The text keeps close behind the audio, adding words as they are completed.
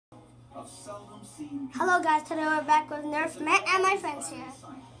Hello guys, today we're back with Nerf Matt and my friends here.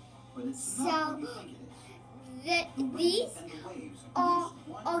 So, these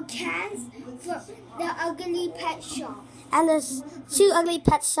are cans for the Ugly Pet Shop. And there's 2 ugly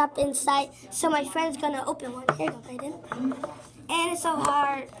pet shop inside, so my friend's gonna open one. Here you go, Brayden. And it's so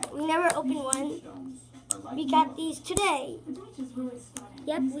hard. We never opened one. We got these today.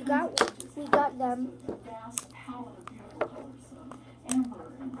 Yep, we got them.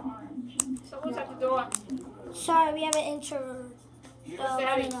 Someone's at the door. Sorry, we have an intro.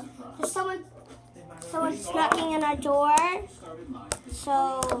 There's someone knocking on our door.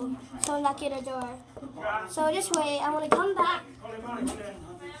 So someone knocking on our door. So just wait. I want to come back.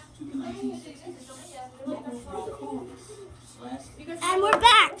 And we're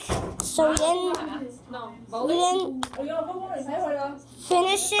back. So we didn't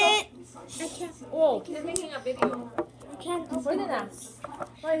finish it. Oh, he's making a video. Can't open it.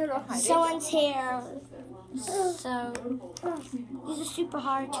 Someone's here. So these are super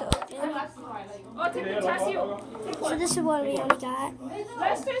hard to open. Oh, take the chassis. So this is what we only got.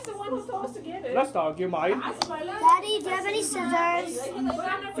 Lester's the one who told us to get it. Lester 叫買 Daddy, do you have any scissors? Put it on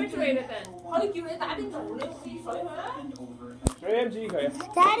the refrigerator then. 3mg 佢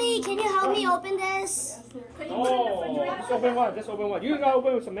Daddy, can you help me open this? just open one, just open one. You gotta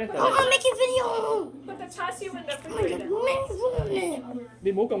open with Samantha. Oh, I'm making video. Put the chassis in the Oh my refrigerator. God.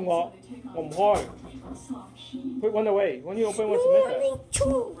 你唔好咁惡，我唔開。Put one away. When you open with Samantha.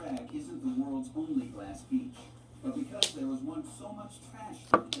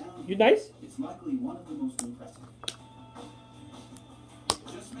 You nice?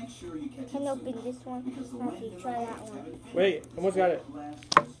 Can open this one. Have you try that one? Wait, almost got it.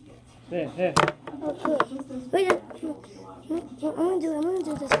 There. Okay. Wait, I'm gonna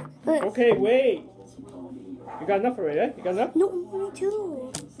do this. Okay. Okay, wait. You got enough already, right? You got enough? No, me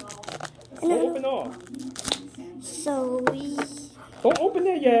too. Don't open all. So we. Don't open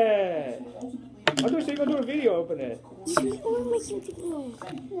it yet. I thought you were gonna do a video. Open it. We're making video.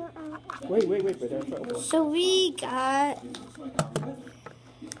 Wait. Try to open it. So we got.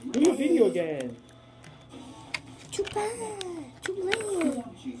 Do your video again. Too bad. Too late.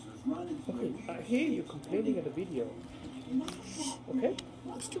 Okay, I hear you complaining in the video. Okay?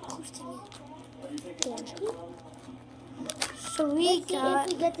 It's too close to me. So we Let's see got.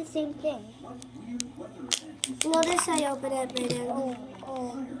 if we get the same thing. Well, this is how you open it, Brayden.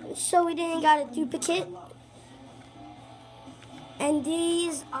 Oh. So we didn't got a duplicate. And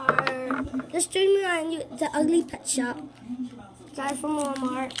these are the streamer on the Ugly Pet Shop. Guys from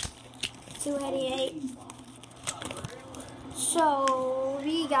Walmart. $2.88. So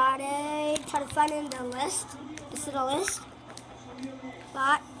we got try to find in the list. This is the list.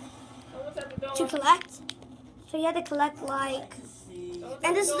 Got to collect. So you have to collect like,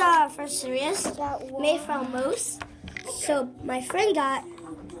 and this is the first series made from Moose. So my friend got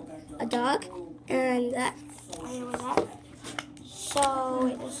a dog and that. I don't know that.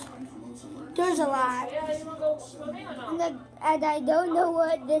 So there's a lot. And I don't know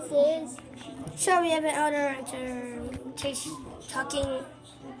what this is. So we have an order to talking.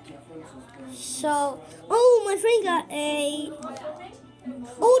 So, oh, my friend got a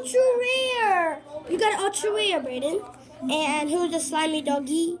ultra rare. You got an ultra rare, Brayden. And who's the slimy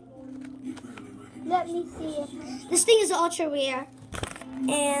doggy? Let me see. This thing is ultra rare.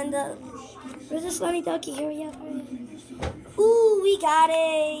 And where's the slimy doggy? Here we have. Ooh, we got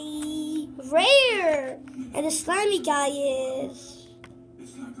a rare. And the slimy guy is.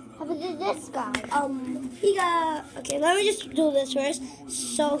 How about this guy? He got. Okay, let me just do this first.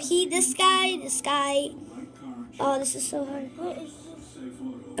 So this guy. Oh, this is so hard. What is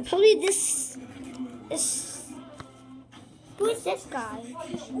this? Probably this is. Who is this guy?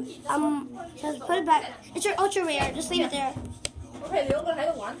 Just put it back. It's your ultra rare. Just leave it there. Okay, 你嗰個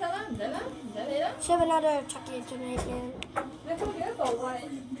喺度玩得啦，唔使啦，唔使你啦。 Should have another Chucky Jamaican. 你抽幾多個喂？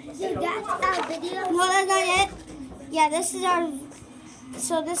 So that's our video. No, that's not it. Yeah, this is our.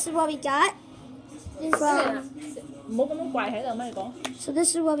 So this is what we got. From, 唔好咁樣跪喺度咩？你講。 so this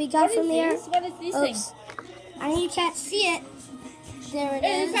is what we got from there. What is this thing? Oops. I know you can't see it. There it 誒，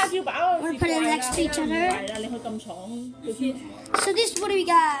 is. 叉燒包 We're putting it next to each other. 係啦，你去咁重條鐵， So this is what we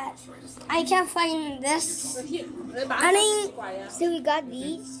got. I can't find this. 條鐵你擺 I mean, 櫃啊。 So we got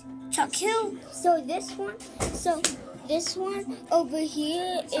these. Chuck Hill. So this one over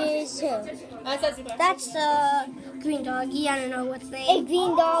here is him. 啊，細小佢。 That's the green doggy. I don't know what's A name.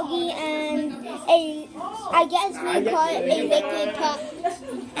 green doggy and I guess we call it a liquid pup.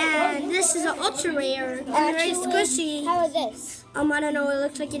 And this is an ultra rare. And very Actually, squishy. how about this? I don't know, it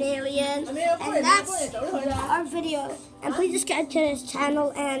looks like an alien. And that's our video. And please subscribe to this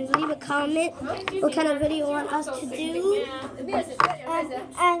channel and leave a comment what kind of video you want us to do.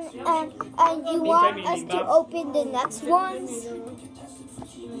 And you want us to open the next ones?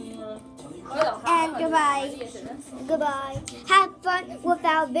 And goodbye. Goodbye. Have fun with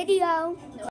our video.